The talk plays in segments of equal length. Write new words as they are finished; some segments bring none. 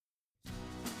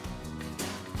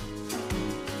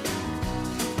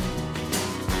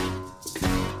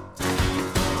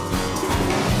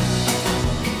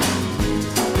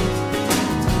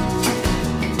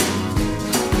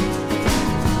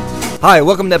Hi,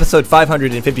 welcome to episode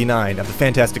 559 of the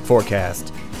Fantastic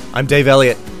Forecast. I'm Dave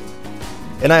Elliott,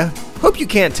 and I hope you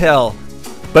can't tell,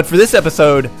 but for this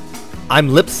episode, I'm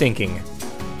lip-syncing.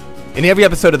 In every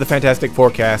episode of the Fantastic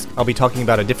Forecast, I'll be talking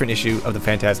about a different issue of the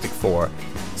Fantastic Four,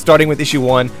 starting with issue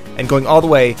 1 and going all the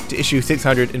way to issue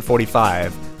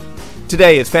 645.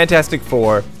 Today is Fantastic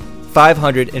Four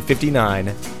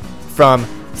 559 from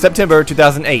September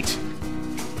 2008.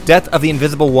 Death of the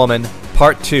Invisible Woman,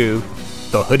 Part 2,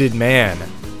 The Hooded Man,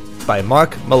 by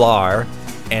Mark Millar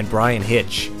and Brian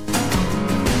Hitch.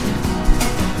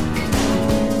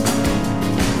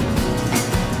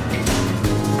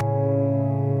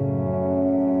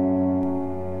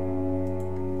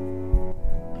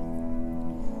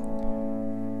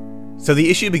 So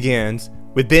the issue begins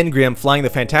with Ben Grimm flying the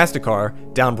Fantastic Car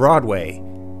down Broadway.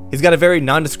 He's got a very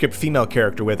nondescript female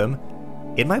character with him.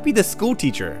 It might be the school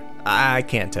teacher. I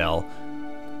can't tell.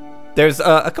 There's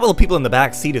a couple of people in the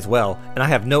back seat as well, and I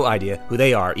have no idea who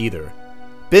they are either.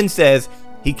 Ben says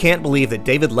he can't believe that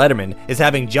David Letterman is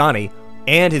having Johnny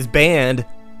and his band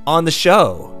on the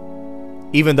show.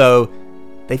 Even though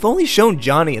they've only shown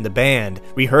Johnny and the band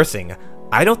rehearsing,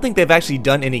 I don't think they've actually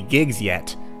done any gigs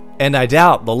yet. And I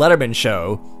doubt the Letterman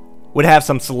show would have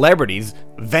some celebrities'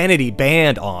 vanity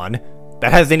band on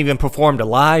that hasn't even performed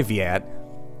live yet.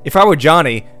 If I were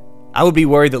Johnny, I would be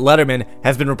worried that Letterman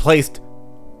has been replaced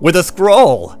with a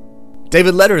scroll.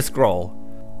 David Letter's scroll.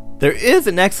 There is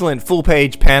an excellent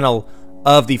full-page panel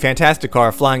of the Fantastic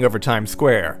Car flying over Times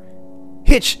Square.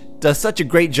 Hitch does such a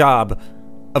great job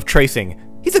of tracing.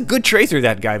 He's a good tracer,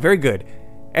 that guy, very good.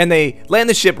 And they land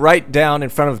the ship right down in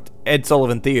front of Ed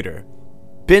Sullivan Theater.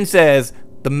 Ben says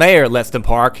the mayor lets them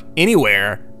park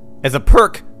anywhere as a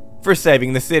perk for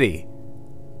saving the city.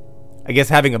 I guess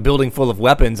having a building full of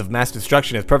weapons of mass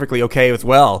destruction is perfectly okay as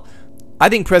well. I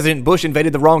think President Bush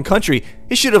invaded the wrong country.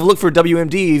 He should have looked for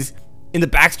WMDs in the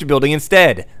Baxter Building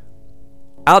instead.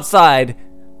 Outside,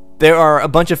 there are a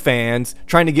bunch of fans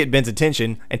trying to get Ben's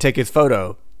attention and take his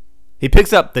photo. He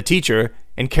picks up the teacher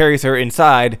and carries her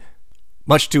inside,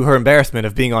 much to her embarrassment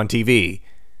of being on TV.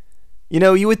 You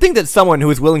know, you would think that someone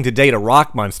who is willing to date a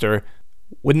rock monster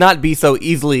would not be so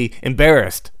easily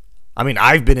embarrassed. I mean,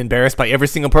 I've been embarrassed by every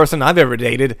single person I've ever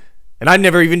dated, and I've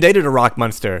never even dated a rock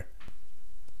monster.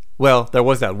 Well, there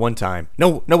was that one time.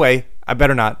 No way. I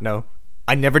better not. No.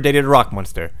 I never dated a rock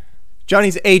monster.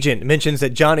 Johnny's agent mentions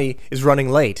that Johnny is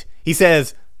running late. He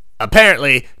says,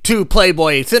 apparently, 2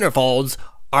 Playboy centerfolds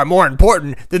are more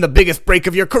important than the biggest break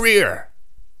of your career.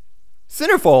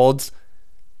 Centerfolds?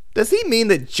 Does he mean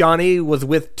that Johnny was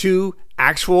with 2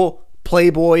 actual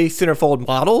Playboy centerfold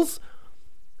models?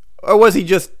 Or was he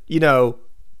just,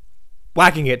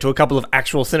 whacking it to a couple of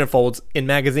actual centerfolds in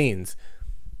magazines?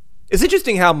 It's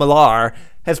interesting how Millar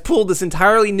has pulled this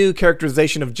entirely new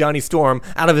characterization of Johnny Storm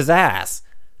out of his ass.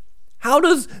 How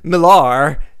does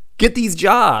Millar get these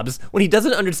jobs when he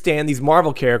doesn't understand these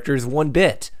Marvel characters one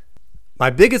bit? My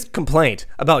biggest complaint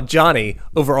about Johnny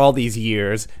over all these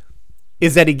years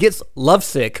is that he gets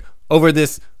lovesick over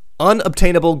this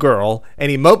unobtainable girl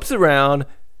and he mopes around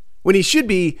when he should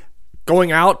be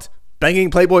going out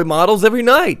banging Playboy models every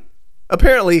night.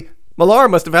 Apparently, Millar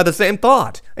must have had the same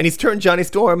thought, and he's turned Johnny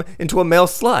Storm into a male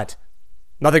slut.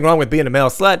 Nothing wrong with being a male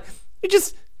slut. It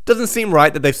just doesn't seem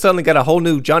right that they've suddenly got a whole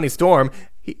new Johnny Storm.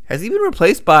 Has he been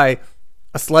replaced by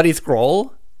a slutty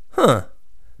scroll? Huh.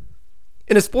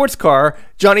 In a sports car,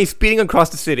 Johnny's speeding across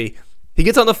the city. He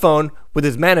gets on the phone with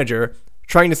his manager,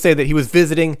 trying to say that he was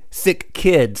visiting sick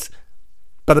kids.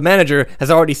 But the manager has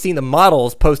already seen the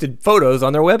models posted photos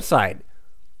on their website.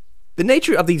 The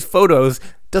nature of these photos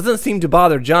doesn't seem to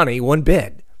bother Johnny one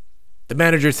bit. The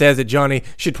manager says that Johnny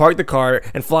should park the car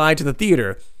and fly to the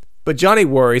theater, but Johnny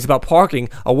worries about parking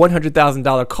a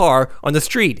 $100,000 car on the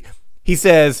street. He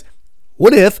says,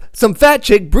 what if some fat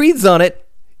chick breathes on it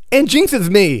and jinxes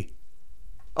me?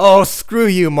 Oh, screw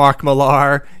you, Mark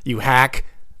Millar, you hack.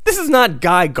 This is not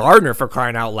Guy Gardner, for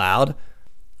crying out loud.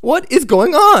 What is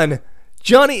going on?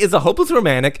 Johnny is a hopeless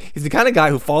romantic. He's the kind of guy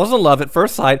who falls in love at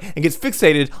first sight and gets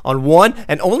fixated on one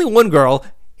and only one girl.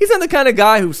 He's not the kind of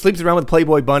guy who sleeps around with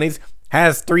Playboy bunnies,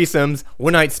 has threesomes,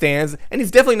 one-night stands, and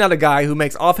he's definitely not a guy who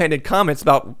makes offhanded comments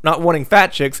about not wanting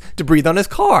fat chicks to breathe on his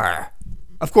car.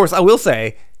 Of course, I will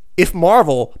say, if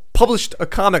Marvel published a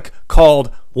comic called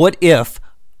What If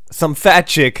Some Fat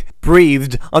Chick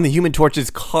Breathed on the Human Torch's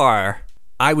Car,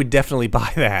 I would definitely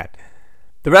buy that.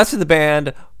 The rest of the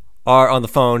band are on the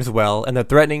phone as well, and they're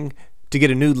threatening to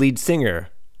get a new lead singer.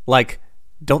 Like,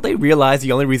 don't they realize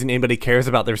the only reason anybody cares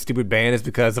about their stupid band is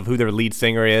because of who their lead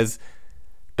singer is?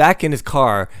 Back in his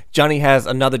car, Johnny has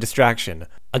another distraction.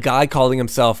 A guy calling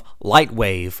himself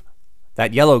Lightwave,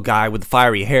 that yellow guy with the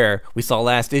fiery hair we saw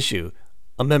last issue,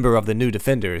 a member of the New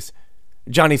Defenders.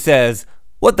 Johnny says,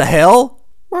 "What the hell?"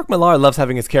 Mark Millar loves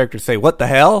having his characters say, "What the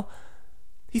hell?"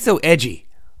 He's so edgy.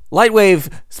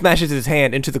 Lightwave smashes his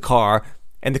hand into the car,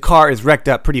 and the car is wrecked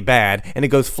up pretty bad, and it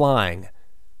goes flying.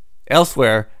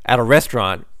 Elsewhere, at a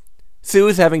restaurant, Sue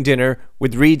is having dinner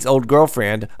with Reed's old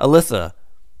girlfriend, Alyssa.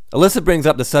 Alyssa brings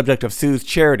up the subject of Sue's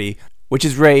charity, which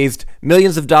has raised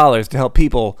millions of dollars to help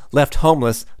people left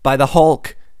homeless by the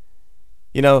Hulk.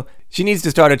 You know, she needs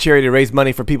to start a charity to raise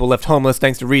money for people left homeless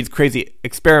thanks to Reed's crazy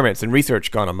experiments and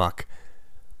research gone amok.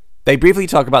 They briefly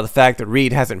talk about the fact that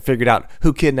Reed hasn't figured out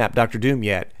who kidnapped Dr. Doom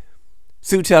yet.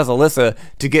 Sue tells Alyssa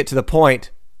to get to the point.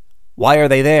 Why are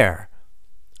they there?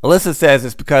 Alyssa says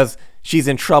it's because she's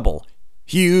in trouble.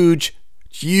 Huge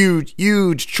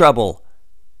trouble.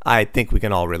 I think we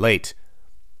can all relate.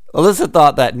 Alyssa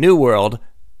thought that New World,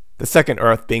 the second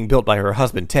Earth being built by her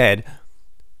husband Ted,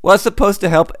 was supposed to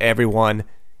help everyone,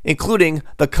 including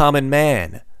the common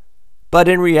man. But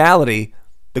in reality,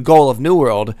 the goal of New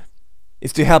World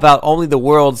is to help out only the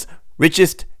world's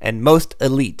richest and most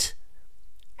elite.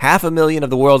 500,000 of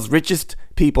the world's richest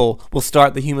people will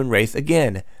start the human race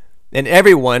again, and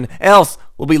everyone else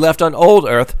will be left on old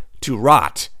Earth to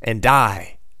rot and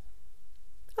die.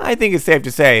 I think it's safe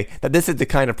to say that this is the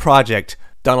kind of project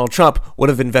Donald Trump would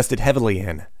have invested heavily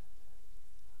in.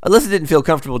 Alyssa didn't feel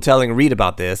comfortable telling Reed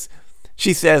about this.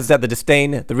 She says that the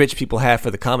disdain the rich people have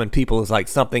for the common people is like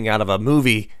something out of a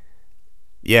movie.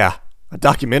 Yeah, a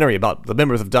documentary about the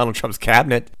members of Donald Trump's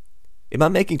cabinet. Am I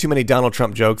making too many Donald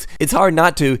Trump jokes? It's hard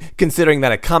not to, considering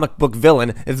that a comic book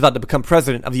villain is about to become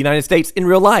president of the United States in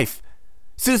real life.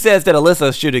 Sue says that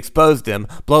Alyssa should expose them,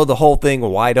 blow the whole thing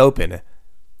wide open.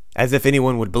 As if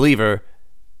anyone would believe her.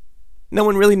 No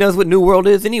one really knows what New World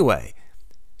is anyway.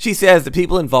 She says the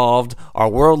people involved are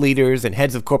world leaders and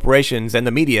heads of corporations and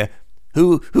the media.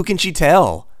 Who can she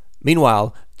tell?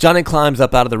 Meanwhile, Johnny climbs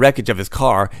up out of the wreckage of his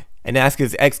car and asks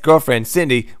his ex-girlfriend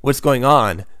Cindy what's going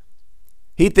on.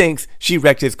 He thinks she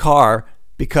wrecked his car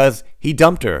because he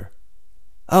dumped her.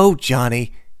 "Oh,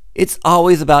 Johnny, it's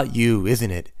always about you, isn't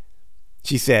it?"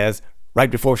 she says, right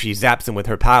before she zaps him with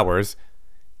her powers.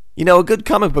 You know, a good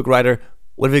comic book writer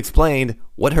would have explained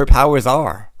what her powers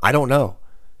are. I don't know.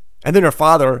 And then her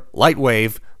father,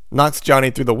 Lightwave, knocks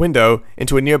Johnny through the window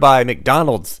into a nearby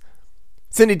McDonald's.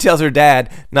 Cindy tells her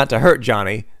dad not to hurt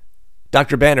Johnny.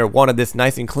 Dr. Banner wanted this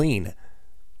nice and clean.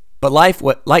 But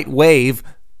Lightwave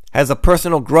has a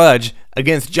personal grudge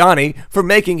against Johnny for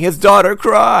making his daughter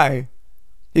cry.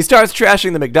 He starts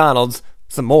trashing the McDonald's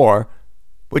some more,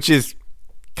 which is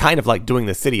kind of like doing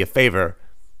the city a favor.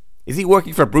 Is he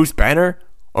working for Bruce Banner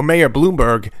or Mayor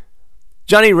Bloomberg?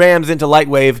 Johnny rams into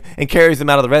Lightwave and carries him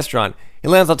out of the restaurant. He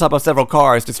lands on top of several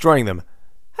cars, destroying them.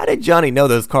 How did Johnny know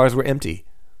those cars were empty?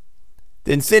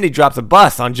 Then Cindy drops a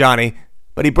bus on Johnny,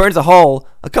 but he burns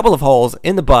a couple of holes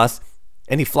in the bus,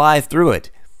 and he flies through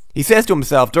it. He says to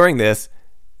himself during this,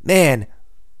 "Man,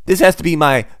 this has to be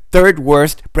my third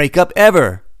worst breakup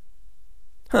ever."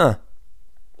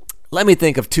 Let me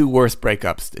think of 2 worst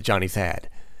breakups that Johnny's had.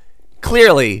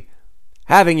 Clearly,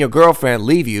 having your girlfriend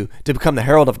leave you to become the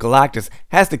Herald of Galactus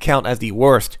has to count as the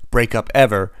worst breakup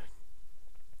ever.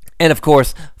 And of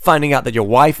course, finding out that your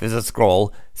wife is a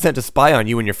Skrull sent to spy on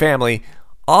you and your family,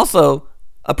 also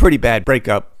a pretty bad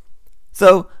breakup.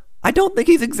 So, I don't think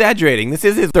he's exaggerating. This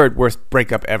is his third worst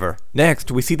breakup ever.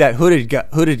 Next, we see that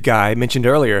hooded guy mentioned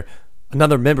earlier,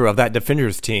 another member of that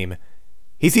Defenders team.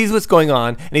 He sees what's going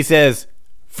on, and he says,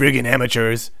 "Friggin'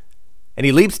 amateurs." And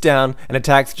he leaps down and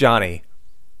attacks Johnny.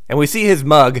 And we see his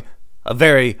mug, a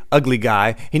very ugly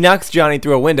guy. He knocks Johnny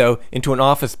through a window into an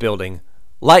office building.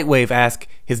 Lightwave asks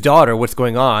his daughter what's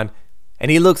going on,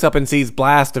 and he looks up and sees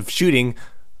blast of shooting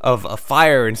of a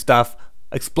fire and stuff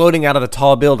exploding out of the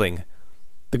tall building.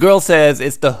 The girl says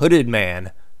it's the hooded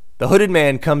man. The hooded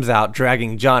man comes out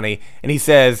dragging Johnny, and he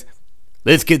says,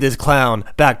 "Let's get this clown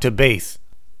back to base."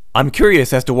 I'm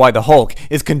curious as to why the Hulk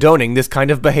is condoning this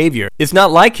kind of behavior. It's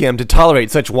not like him to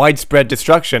tolerate such widespread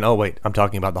destruction. Oh wait, I'm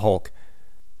talking about the Hulk.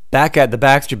 Back at the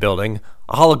Baxter building,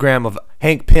 a hologram of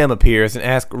Hank Pym appears and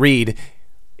asks Reed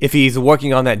if he's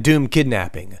working on that Doom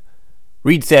kidnapping.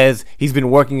 Reed says he's been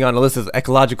working on Alyssa's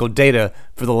ecological data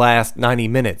for the last 90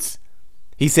 minutes.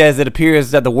 He says it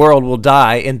appears that the world will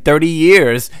die in 30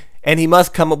 years, and he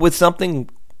must come up with something,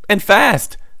 and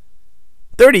fast.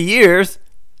 30 years?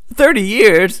 30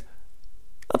 years?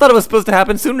 I thought it was supposed to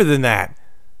happen sooner than that.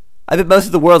 I bet most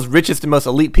of the world's richest and most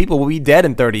elite people will be dead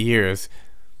in 30 years.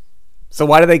 So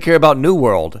why do they care about New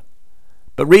World?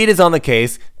 But Reed is on the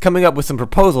case, coming up with some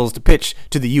proposals to pitch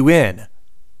to the UN.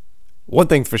 One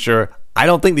thing's for sure, I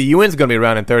don't think the UN's going to be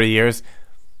around in 30 years.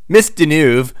 Miss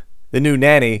Deneuve, the new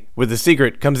nanny with the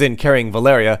secret, comes in carrying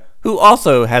Valeria, who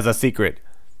also has a secret.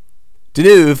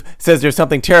 Deneuve says there's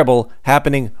something terrible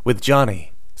happening with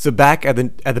Johnny. So back at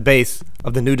the base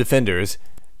of the New Defenders,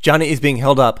 Johnny is being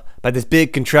held up by this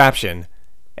big contraption,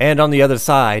 and on the other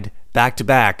side, back to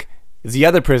back, is the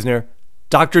other prisoner,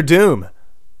 Dr. Doom.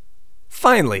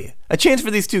 Finally, a chance for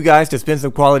these two guys to spend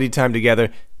some quality time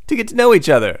together to get to know each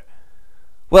other.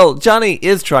 Well, Johnny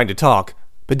is trying to talk,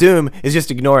 but Doom is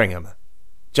just ignoring him.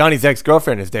 Johnny's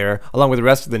ex-girlfriend is there, along with the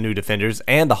rest of the New Defenders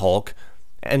and the Hulk,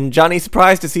 and Johnny's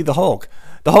surprised to see the Hulk.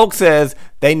 The Hulk says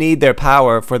they need their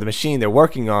power for the machine they're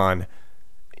working on.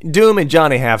 Doom and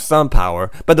Johnny have some power,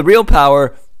 but the real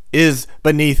power is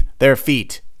beneath their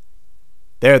feet.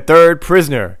 Their third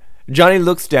prisoner. Johnny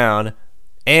looks down,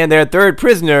 and their third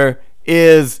prisoner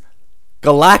is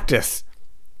Galactus.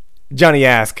 Johnny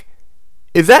asks,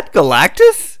 "Is that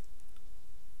Galactus?"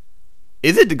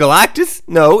 "Is it Galactus?"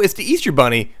 "No, it's the Easter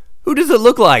Bunny. Who does it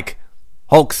look like?"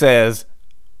 Hulk says,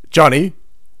 "Johnny,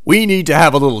 we need to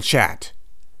have a little chat."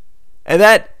 And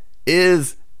that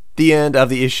is the end of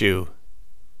the issue.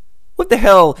 What the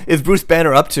hell is Bruce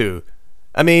Banner up to?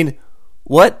 I mean,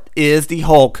 what is the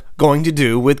Hulk going to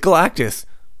do with Galactus?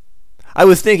 I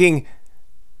was thinking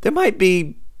there might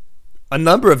be a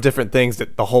number of different things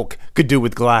that the Hulk could do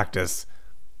with Galactus.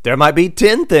 There might be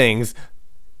 10 things.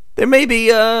 There may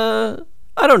be, I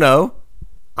don't know.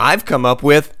 I've come up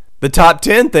with the top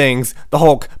 10 things the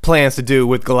Hulk plans to do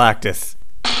with Galactus.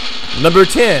 Number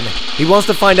 10. He wants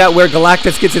to find out where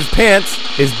Galactus gets his pants,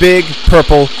 his big,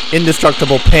 purple,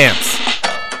 indestructible pants.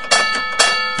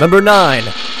 Number 9.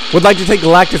 Would like to take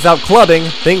Galactus out clubbing,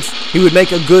 thinks he would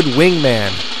make a good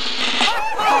wingman.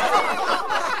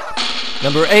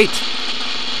 Number 8.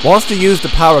 Wants to use the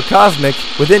power cosmic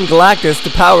within Galactus to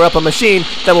power up a machine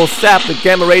that will sap the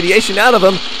gamma radiation out of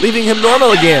him, leaving him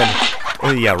normal again.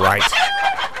 Yeah, right.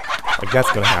 Like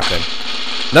that's gonna happen.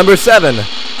 Number 7.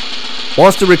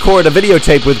 Wants to record a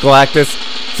videotape with Galactus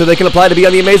so they can apply to be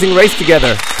on The Amazing Race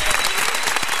together.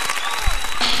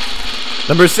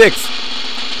 Number 6.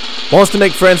 Wants to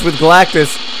make friends with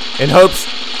Galactus in hopes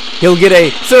he'll get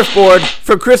a surfboard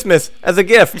for Christmas as a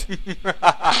gift.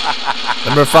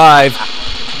 Number 5.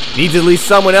 Needs at least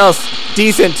someone else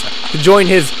decent to join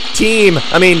his team.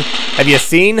 I mean, have you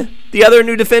seen the other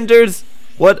New Defenders?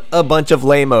 What a bunch of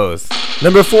lamos.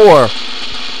 Number 4.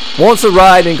 Wants a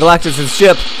ride in Galactus'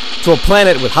 ship to a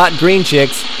planet with hot green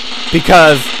chicks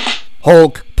because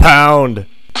Hulk Pound.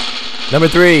 Number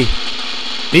 3.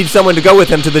 Needs someone to go with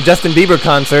him to the Justin Bieber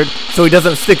concert so he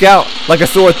doesn't stick out like a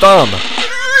sore thumb.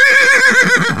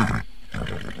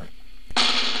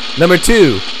 Number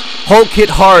 2. Hulk hit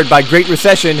hard by Great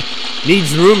Recession,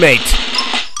 needs roommate.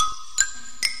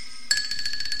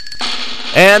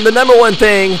 And the number 1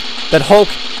 thing that Hulk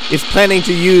is planning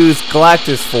to use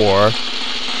Galactus for,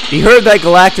 he heard that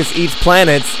Galactus eats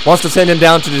planets, wants to send him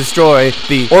down to destroy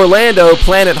the Orlando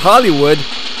Planet Hollywood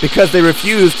because they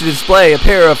refuse to display a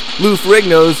pair of Lou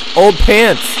Ferrigno's old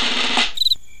pants.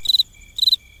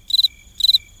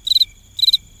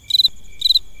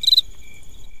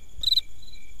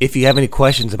 If you have any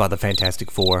questions about the Fantastic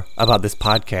Four, about this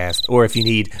podcast, or if you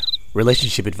need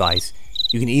relationship advice,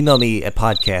 you can email me at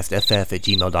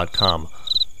podcastff@gmail.com.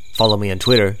 Follow me on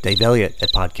Twitter, Dave Elliott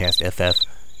at podcastff.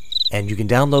 And you can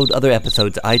download other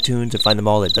episodes at iTunes and find them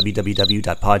all at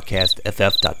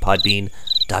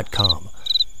www.podcastff.podbean.com.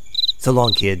 So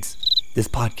long, kids. This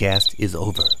podcast is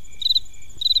over.